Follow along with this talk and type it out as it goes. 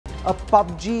A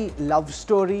PUBG love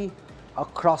story, a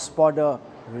cross-border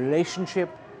relationship.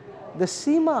 The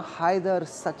Seema Haidar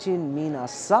Sachin Meena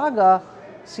saga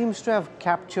seems to have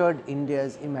captured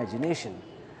India's imagination.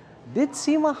 Did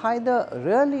Seema Haidar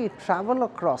really travel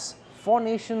across 4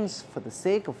 nations for the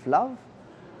sake of love?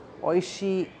 Or is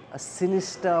she a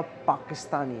sinister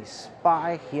Pakistani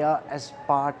spy here as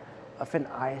part of an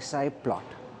ISI plot?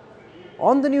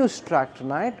 On the news track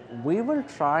tonight, we will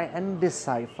try and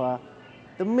decipher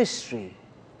the mystery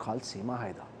called Seema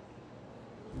Haidar.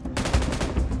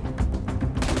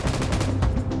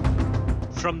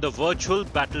 From the virtual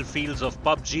battlefields of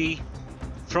PUBG,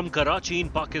 from Karachi in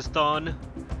Pakistan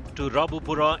to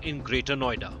Rabupura in Greater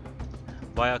Noida,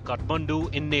 via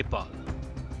Kathmandu in Nepal.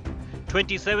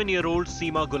 27-year-old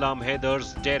Seema Ghulam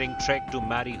Haidar's daring trek to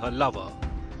marry her lover,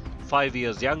 5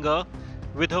 years younger,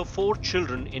 with her 4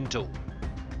 children in tow.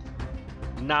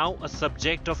 Now a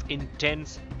subject of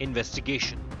intense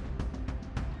investigation.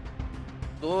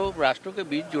 दो राष्ट्रों के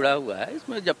बीच जुड़ा हुआ है,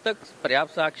 इसमें जब तक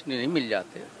पर्याप्त साक्ष्य नहीं मिल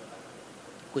जाते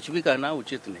कुछ भी कहना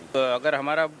उचित नहीं। तो अगर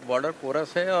हमारा बॉर्डर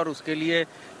पोरस है और उसके लिए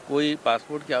कोई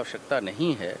पासपोर्ट की आवश्यकता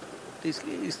नहीं है तो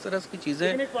इसलिए इस तरह की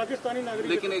चीजें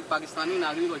लेकिन एक पाकिस्तानी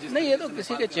नागरिक नहीं, ये तो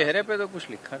किसी के चेहरे पे तो कुछ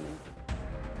लिखा नहीं।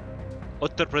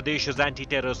 Uttar Pradesh's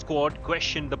Anti-Terror Squad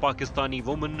questioned the Pakistani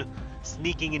woman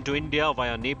sneaking into India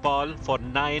via Nepal for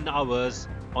 9 hours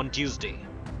on Tuesday.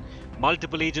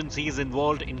 Multiple agencies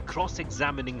involved in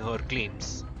cross-examining her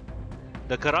claims.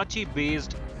 The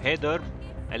Karachi-based Haider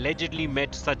allegedly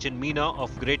met Sachin Meena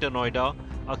of Greater Noida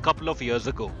a couple of years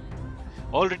ago.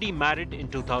 Already married in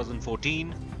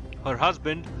 2014, her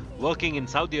husband working in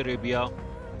Saudi Arabia,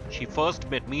 she first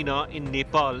met Meena in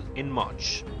Nepal in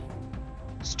March.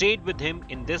 Stayed with him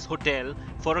in this hotel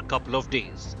for a couple of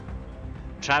days.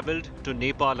 Travelled to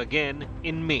Nepal again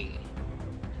in May,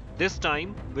 this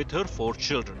time with her 4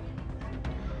 children.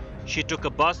 She took a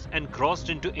bus and crossed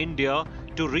into India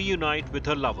to reunite with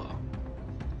her lover.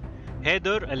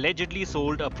 Haider allegedly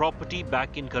sold a property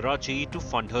back in Karachi to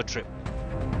fund her trip.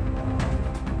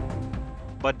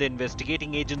 But the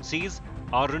investigating agencies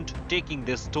aren't taking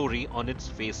this story on its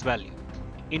face value.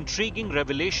 Intriguing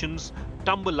revelations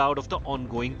tumble out of the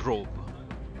ongoing probe.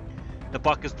 The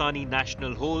Pakistani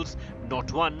national holds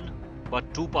not 1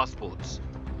 but 2 passports.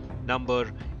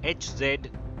 Number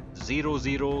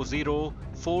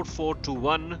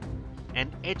HZ0004421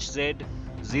 and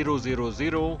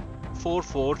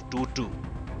HZ0004422.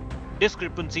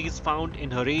 Discrepancies found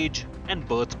in her age and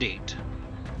birth date.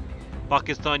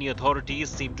 Pakistani authorities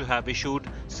seem to have issued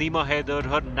Seema Haidar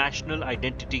her national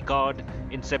identity card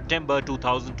in September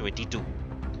 2022.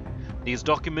 These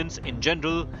documents in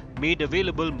general made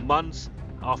available months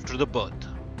after the birth.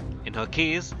 In her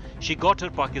case, she got her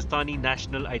Pakistani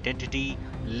national identity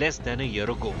less than a year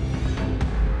ago.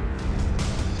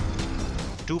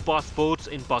 2 passports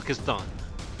in Pakistan.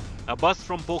 A bus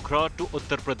from Pokhara to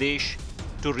Uttar Pradesh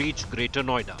to reach Greater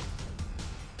Noida.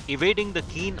 Evading the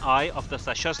keen eye of the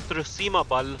Sashastra Seema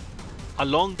Bal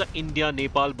along the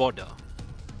India-Nepal border.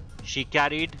 She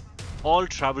carried all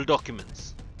travel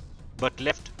documents, but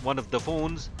left one of the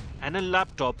phones and a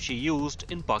laptop she used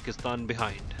in Pakistan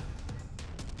behind.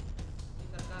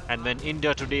 And when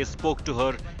India Today spoke to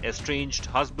her estranged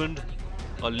husband,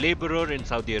 a laborer in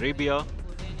Saudi Arabia,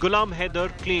 Ghulam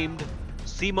Haider claimed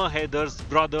Seema Haidar's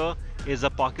brother is a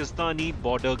Pakistani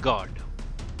border guard.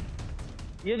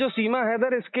 ये जो सीमा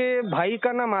हैदर इसके भाई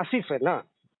का नाम आसिफ है ना?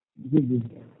 जी जी।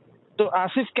 तो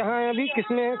आसिफ कहाँ है अभी,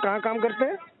 किसमें कहाँ काम करते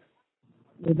हैं?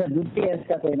 इधर ड्यूटी है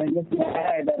इसका, कोई रेंजर्स में है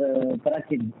इधर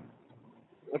कराची में।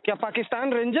 क्या पाकिस्तान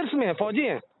रेंजर्स में है, फौजी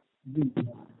हैं? जी जी।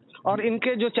 और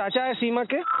इनके जो चाचा है सीमा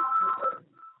के?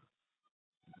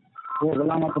 वो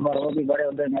गुलाम अकबर, वो भी बड़े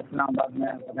उधर इस्लामाबाद में,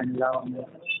 पता नहीं लावा में।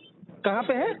 कहाँ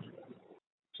पे है?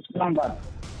 Islamabad.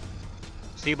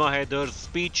 Seema Haidar's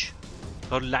speech,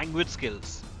 her language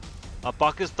skills. A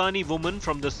Pakistani woman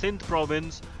from the Sindh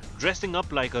province dressing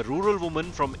up like a rural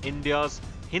woman from India's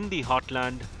Hindi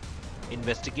heartland.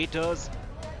 Investigators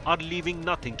are leaving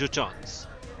nothing to chance.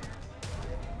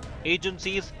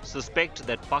 Agencies suspect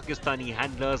that Pakistani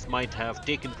handlers might have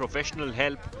taken professional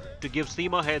help to give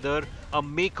Seema Haidar a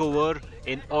makeover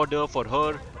in order for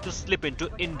her to slip into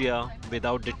India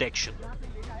without detection.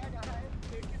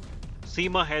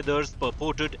 Seema Haidar's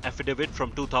purported affidavit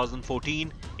from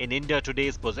 2014 in India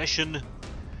Today's possession,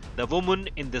 the woman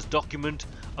in this document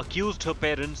accused her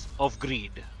parents of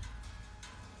greed.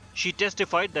 She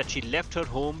testified that she left her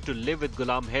home to live with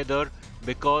Ghulam Haider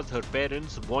because her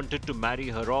parents wanted to marry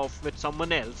her off with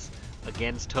someone else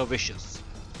against her wishes.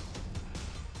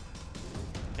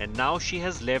 And now she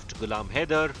has left Ghulam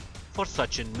Haider for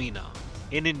Sachin Meena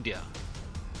in India.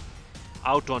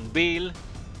 out on bail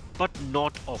but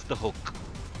not off the hook.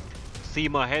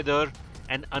 Seema Haidar,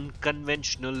 an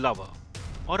unconventional lover,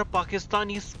 or a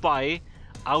Pakistani spy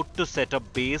out to set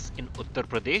up base in Uttar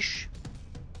Pradesh?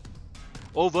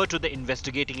 Over to the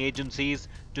investigating agencies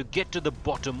to get to the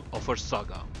bottom of her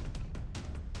saga.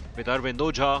 With Arvind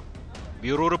Ojha,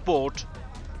 Bureau Report,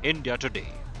 India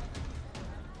Today.